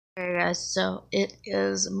Hey guys, so it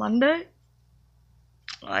is Monday.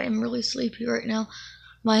 I am really sleepy right now.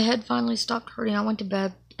 My head finally stopped hurting. I went to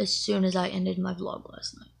bed as soon as I ended my vlog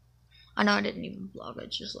last night. I know I didn't even vlog,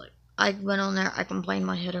 it's just like, I went on there, I complained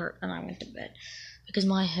my head hurt, and I went to bed. Because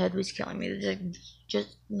my head was killing me.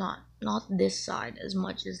 Just not this side as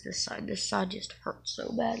much as this side. This side just hurt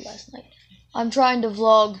so bad last night. I'm trying to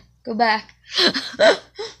vlog. Go back.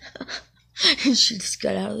 She just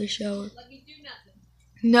got out of the shower. Let me do nothing.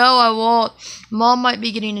 No, I won't. Mom might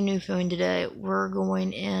be getting a new phone today. We're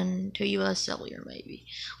going in to US Cellular, maybe.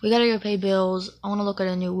 We gotta go pay bills. I want to look at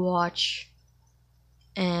a new watch.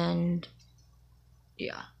 And,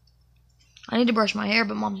 yeah. I need to brush my hair,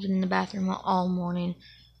 but Mom's been in the bathroom all morning.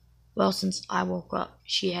 Well, since I woke up,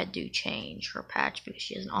 she had to change her patch because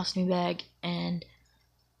she has an ostomy bag. And,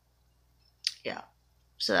 yeah.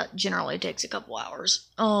 So that generally takes a couple hours.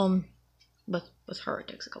 With her it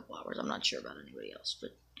takes a couple hours. I'm not sure about anybody else, but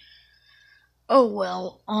oh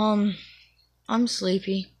well. I'm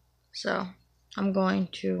sleepy, so I'm going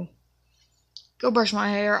to go brush my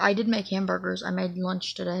hair. I did make hamburgers. I made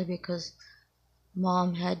lunch today because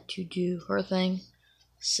Mom had to do her thing.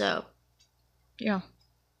 So yeah.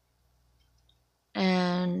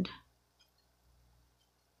 And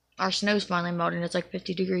our snow's finally melting. It's like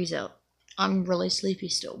 50 degrees out. I'm really sleepy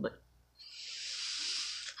still, but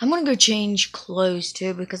I'm gonna go change clothes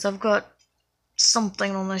too because I've got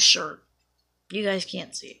something on this shirt. You guys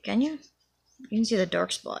can't see it, can you? You can see the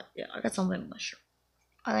dark spot. Yeah, I got something on this shirt.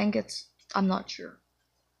 I think I'm not sure.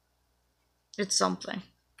 It's something.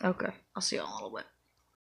 Okay, I'll see you in a little bit.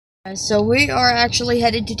 So we are actually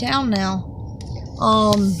headed to town now.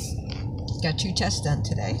 Got 2 tests done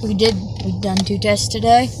today. We've done 2 tests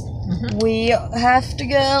today. We have to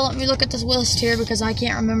go, let me look at this list here because I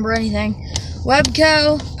can't remember anything.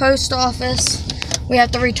 Webco, post office. We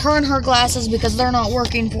have to return her glasses because they're not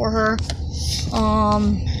working for her.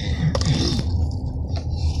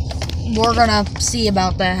 We're gonna see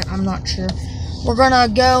about that. I'm not sure. We're gonna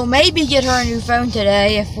go maybe get her a new phone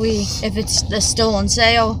today if it's still on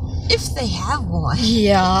sale. If they have one.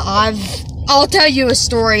 Yeah, I'll tell you a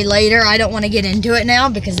story later. I don't want to get into it now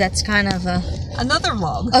because that's kind of another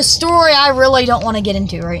vlog. A story I really don't want to get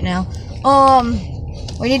into right now.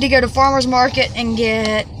 We need to go to farmer's market and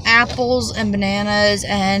get apples and bananas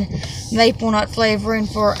and maple nut flavoring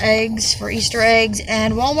for eggs, for Easter eggs.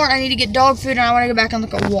 And Walmart, I need to get dog food, and I want to go back and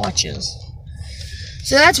look at watches.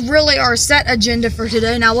 So that's really our set agenda for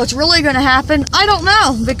today. Now, what's really going to happen, I don't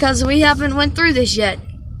know, because we haven't went through this yet.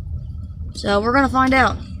 So we're going to find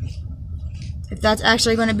out if that's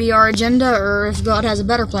actually going to be our agenda or if God has a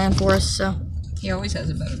better plan for us. So He always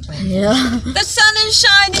has a better plan. Yeah. The sun is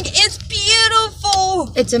shining. It's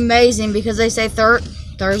beautiful. It's amazing because they say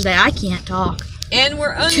Thursday. I can't talk. And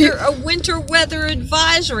we're under a winter weather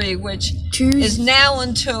advisory, which is now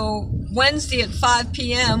until Wednesday at 5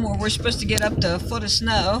 p.m. where we're supposed to get up to a foot of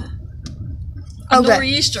snow. A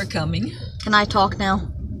nor'easter coming. Can I talk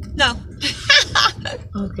now? No.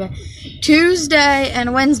 Okay. Tuesday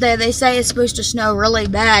and Wednesday, they say it's supposed to snow really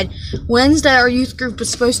bad. Wednesday, our youth group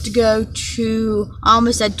is supposed to go to, I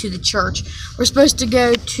almost said to the church. We're supposed to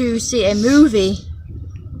go to see a movie.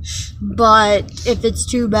 But if it's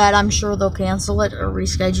too bad, I'm sure they'll cancel it or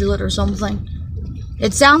reschedule it or something.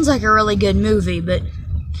 It sounds like a really good movie, but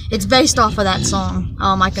it's based off of that song.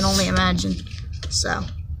 I can only imagine. So.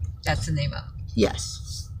 That's the name of it.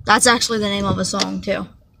 Yes. That's actually the name of a song, too.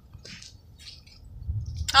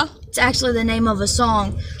 Oh. It's actually the name of a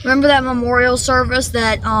song. Remember that memorial service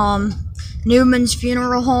that Newman's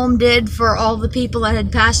Funeral Home did for all the people that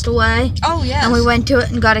had passed away? Oh, yes. And we went to it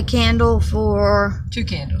and got a candle for... 2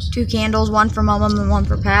 candles. 2 candles, one for Mom and one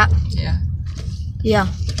for Pat. Yeah. Yeah,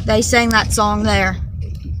 they sang that song there.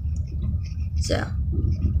 So,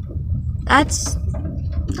 that's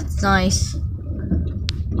nice.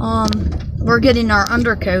 We're getting our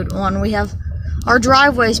undercoat on. We have... Our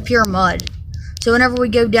driveway's pure mud. So whenever we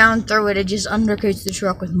go down through it, it just undercoats the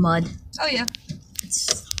truck with mud. Oh, yeah.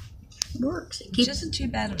 It works. Which isn't too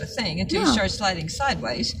bad of a thing until you start sliding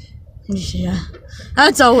sideways. Yeah.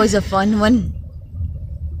 That's always a fun one.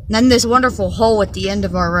 And then this wonderful hole at the end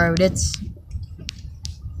of our road.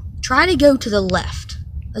 Try to go to the left.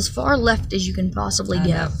 As far left as you can possibly go. I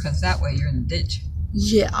know, because that way you're in the ditch.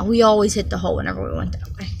 Yeah, we always hit the hole whenever we went that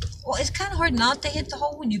way. Well, it's kind of hard not to hit the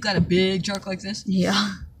hole when you got a big truck like this.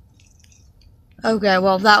 Yeah. Okay,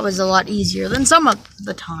 well, that was a lot easier than some of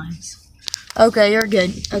the times. Okay, you're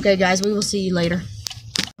good. Okay, guys, we will see you later.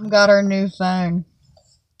 Got our new phone.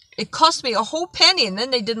 It cost me a whole penny, and then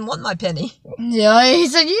they didn't want my penny. Yeah, he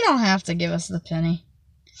said, you don't have to give us the penny.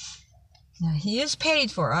 Now, he is paid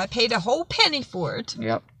for. I paid a whole penny for it.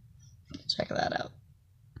 Yep. Check that out.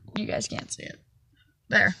 You guys can't see it.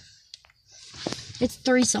 There. It's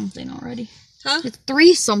 3-something already. Huh? It's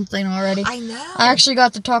 3-something already. I know. I actually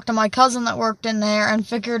got to talk to my cousin that worked in there and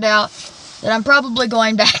figured out that I'm probably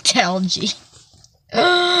going back to LG.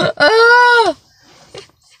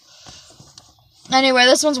 Anyway,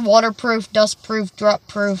 this one's waterproof, dustproof,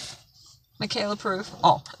 drop-proof. Michaela proof.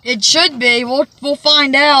 Oh. It should be. We'll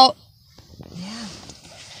find out. Yeah.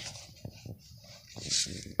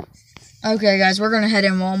 Okay, guys, we're going to head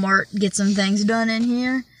in Walmart, get some things done in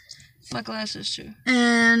here. My glasses, too.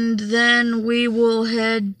 And then we will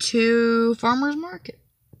head to Farmer's Market.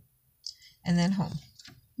 And then home.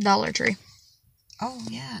 Dollar Tree. Oh,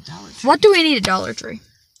 yeah, Dollar Tree. What do we need at Dollar Tree?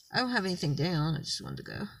 I don't have anything down. I just wanted to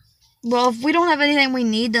go. Well, if we don't have anything we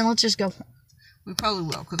need, then let's just go. We probably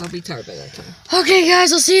will, because I'll be tired by that time. Okay,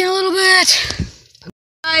 guys, I'll see you in a little bit.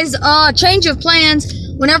 Guys, change of plans.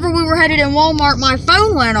 Whenever we were headed in Walmart, my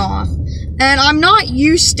phone went off. And I'm not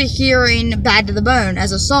used to hearing Bad to the Bone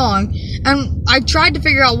as a song. And I tried to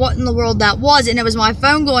figure out what in the world that was, and it was my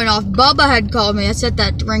phone going off. Bubba had called me. I said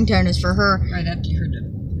that ringtone is for her. Right after you heard the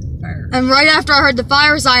fire. And right after I heard the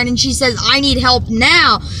fire sign, and she says, I need help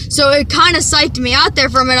now. So it kind of psyched me out there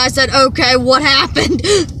for a minute. I said, okay, what happened?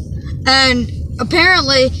 And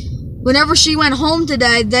apparently, whenever she went home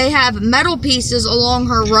today, they have metal pieces along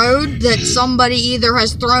her road that somebody either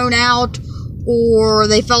has thrown out or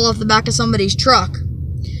they fell off the back of somebody's truck.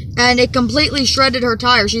 And it completely shredded her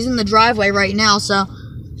tire. She's in the driveway right now, so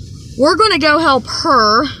we're going to go help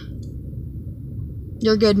her.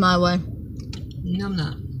 You're good my way. No, I'm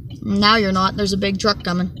not. Now you're not. There's a big truck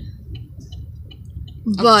coming.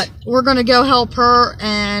 But we're going to go help her,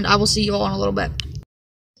 and I will see you all in a little bit.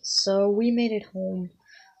 So we made it home.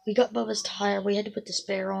 We got Bubba's tire. We had to put the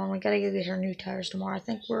spare on. We got to go get her new tires tomorrow. I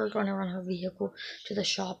think we're going to run her vehicle to the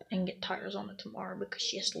shop and get tires on it tomorrow because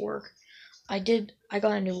she has to work. I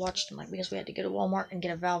got a new watch tonight because we had to go to Walmart and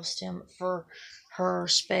get a valve stem for her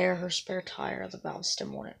spare tire. The valve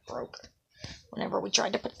stem on it broke whenever we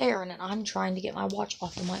tried to put air in it. I'm trying to get my watch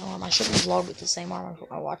off of my arm. I shouldn't have vlogged with the same arm I put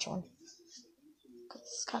my watch on.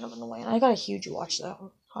 It's kind of annoying. I got a huge watch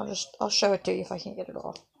though. I'll show it to you if I can't get it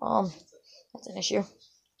off. That's an issue.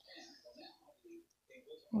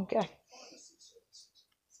 Okay.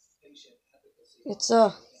 It's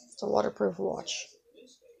a waterproof watch.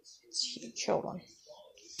 It's huge. Hold on.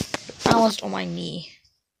 It's balanced on my knee.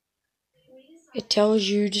 It tells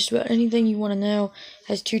you just about anything you want to know. It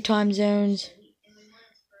has 2 time zones.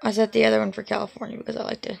 I set the other one for California because I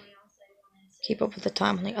like to keep up with the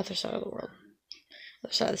time on the other side of the world.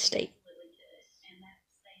 Other side of the state.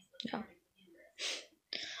 Yeah.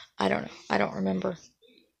 I don't know. I don't remember.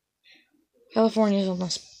 California's on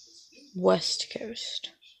the west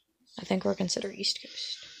coast. I think we're considered east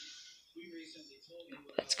coast.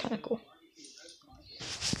 That's kind of cool.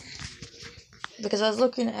 Because I was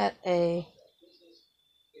looking at a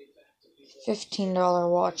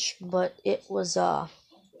 $15 watch, but it was, it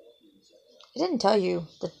didn't tell you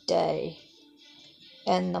the day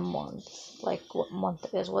and the month. Like what month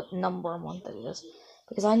it is, what number of month it is.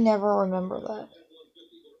 Because I never remember that.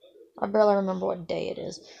 I barely remember what day it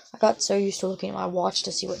is. I got so used to looking at my watch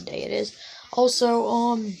to see what day it is.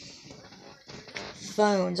 Also,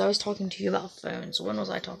 phones. I was talking to you about phones. When was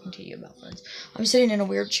I talking to you about phones? I'm sitting in a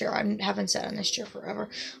weird chair. I haven't sat in this chair forever.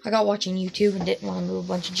 I got watching YouTube and didn't want to move a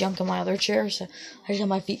bunch of junk in my other chair, so I just had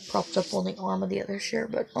my feet propped up on the arm of the other chair.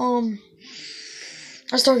 But, I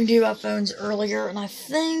was talking to you about phones earlier, and I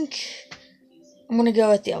think I'm going to go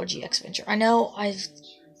with the LG X Venture. I know I've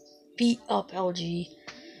beat up LG.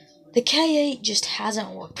 The K8 just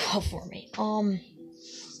hasn't worked well for me.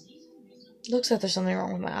 Looks like there's something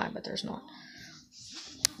wrong with my eye, but there's not.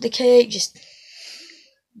 The K8 just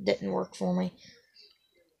didn't work for me.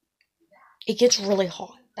 It gets really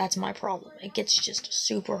hot. That's my problem. It gets just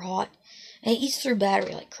super hot. And it eats through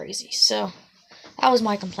battery like crazy. So, that was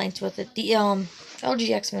my complaints with it. The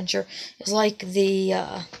LG X Venture is like the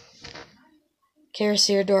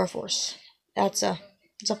QAndA Duraforce. It's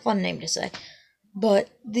a fun name to say. But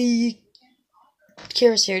the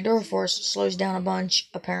QAndA Duraforce slows down a bunch,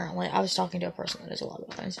 apparently. I was talking to a person that knows a lot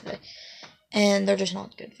about phones today. And they're just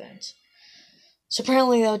not good phones. So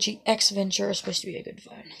apparently the LG X Venture is supposed to be a good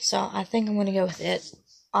phone. So I think I'm going to go with it.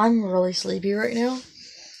 I'm really sleepy right now.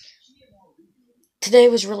 Today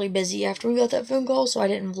was really busy after we got that phone call, so I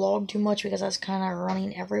didn't vlog too much because I was kind of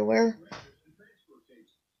running everywhere.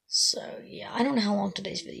 So yeah, I don't know how long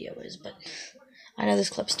today's video is, but I know this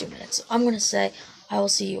clip's 2 minutes. So I'm going to say I will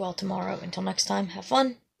see you all tomorrow. Until next time, have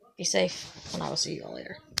fun, be safe, and I will see you all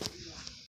later.